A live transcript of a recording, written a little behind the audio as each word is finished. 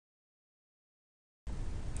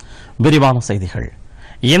விரிவான செய்திகள்.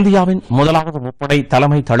 இந்தியாவின் முதலாவது முப்படை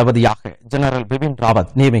தலைமை தளபதியாக ஜெனரல் பிபின்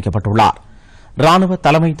ராவத் நியமிக்கப்பட்டுள்ளார். ராணுவ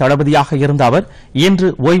தலைமை தளபதியாக இருந்த அவர் இன்று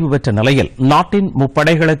ஓய்வு பெற்ற நிலையில் நாட்டின்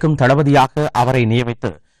முப்படைகளுக்கும் தளபதியாக அவரை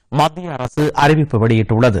நியமித்து மத்திய அரசு அறிவிப்பு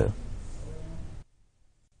வெளியிட்டுள்ளது.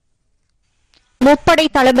 முப்படை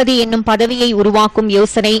தளபதி என்னும் பதவியை உருவாக்கும்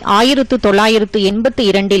யோசனை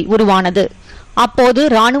 1982 உருவானது. அப்போது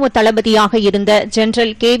ராணுவ தளபதியாக இருந்த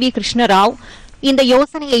ஜெனரல் KV கிருஷ்ணராவ் இந்த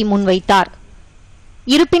யோசனையை முன்வைத்தார்.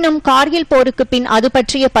 இருப்பினும் கார்கில் போருக்கு பின் அது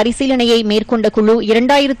பற்றிய பரிசீலனையை மேற்கொண்ட குழு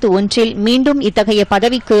 2001 மீண்டும் இத்தகைய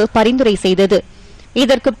பதவிக்கு பரிந்துரை செய்தது.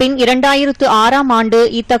 இதற்கு பின் 2006 ஆண்டு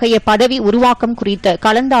இத்தகைய பதவி உருவாக்கம் குறித்த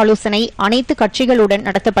கலந்தாலோசனை அனைத்து கட்சிகளுடன்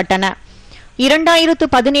நடத்தப்பட்டன.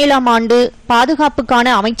 2017 ஆண்டு பாதுகாப்புக்கான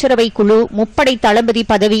அமைச்சரவை குழு முப்படை தளபதி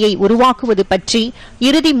பதவியை உருவாக்குவது பற்றி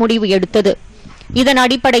இறுதி முடிவு எடுத்தது. இதன்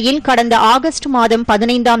அடிப்படையில் கடந்த ஆகஸ்ட் மாதம்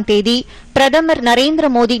 15 பிரதமர் நரேந்திர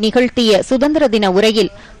மோடி நிகழ்த்திய சுதந்திர தின உரையில்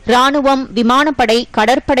ராணுவம், விமானப்படை,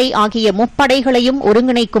 கடற்படை ஆகிய முப்படைகளையும்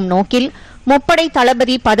ஒருங்கிணைக்கும் நோக்கில் முப்படை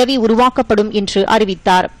தளபதி பதவி உருவாக்கப்படும் என்று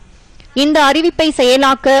அறிவித்தார். இந்த அறிவிப்பை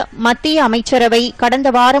செயலாக்க மத்திய அமைச்சரவை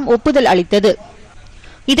கடந்த வாரம் ஒப்புதல் அளித்தது.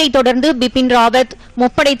 இதைத் தொடர்ந்து பிபின் ராவத்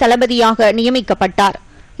முப்படை தளபதியாக நியமிக்கப்பட்டார்.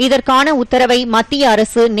 இதற்கான உத்தரவை மத்திய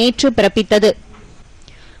அரசு நேற்று பிறப்பித்தது.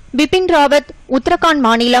 பிபின் ராவத் உத்தரகாண்ட்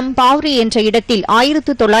மாநிலம் பாவ்ரி என்ற இடத்தில்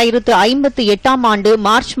 1958 ஆண்டு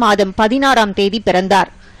மார்ச் மாதம் 16 பிறந்தார்.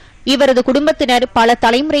 இவரது குடும்பத்தினர் பல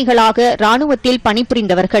தலைமுறைகளாக ராணுவத்தில்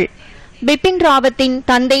பணிபுரிந்தவர்கள். பிபின் ராவத்தின்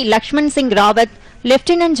தந்தை லக்ஷ்மண் சிங் ராவத்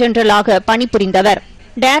லெப்டினன்ட் ஜெனரலாக பணிபுரிந்தவர்.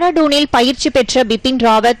 டேராடூனில் பயிற்சி பெற்ற பிபின்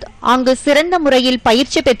ராவத் அங்கு சிறந்த முறையில்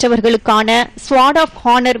பயிற்சி பெற்றவர்களுக்கான ஸ்வார்ட் ஆஃப்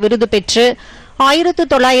ஹானர் விருது பெற்று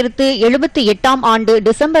 1978 ஆண்டு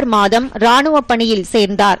டிசம்பர் மாதம் ராணுவ பணியில்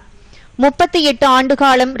சேர்ந்தார். 38 ஆண்டு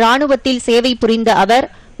காலம் ராணுவத்தில் சேவை புரிந்த அவர்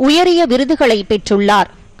உயரிய விருதுகளை பெற்றுள்ளார்.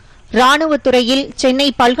 ராணுவத்துறையில் சென்னை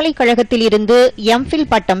பல்கலைக்கழகத்தில் இருந்து MPhil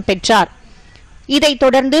பட்டம் பெற்றார். இதைத்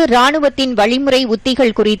தொடர்ந்து ராணுவத்தின் வழிமுறை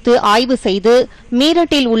உத்திகள் குறித்து ஆய்வு செய்து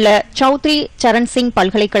மீரட்டில் உள்ள சௌத்ரி சரண் சிங்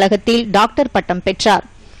பல்கலைக்கழகத்தில் டாக்டர் பட்டம் பெற்றார்.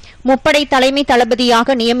 முப்படை தலைமை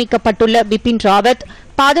தளபதியாக நியமிக்கப்பட்டுள்ள பிபின் ராவத்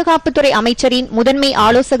பாதுகாப்புத்துறை அமைச்சரின் முதன்மை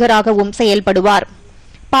ஆலோசகராகவும் செயல்படுவார்.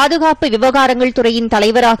 பாதுகாப்பு விவகாரங்கள் துறையின்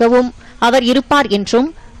தலைவராகவும் அவர் இருப்பார் என்றும்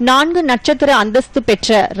 4 நட்சத்திர அந்தஸ்து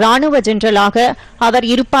பெற்ற ராணுவ ஜெனரலாக அவர்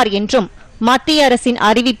இருப்பார் என்றும் மத்திய அரசின்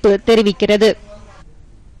அறிவிப்பு தெரிவிக்கிறது.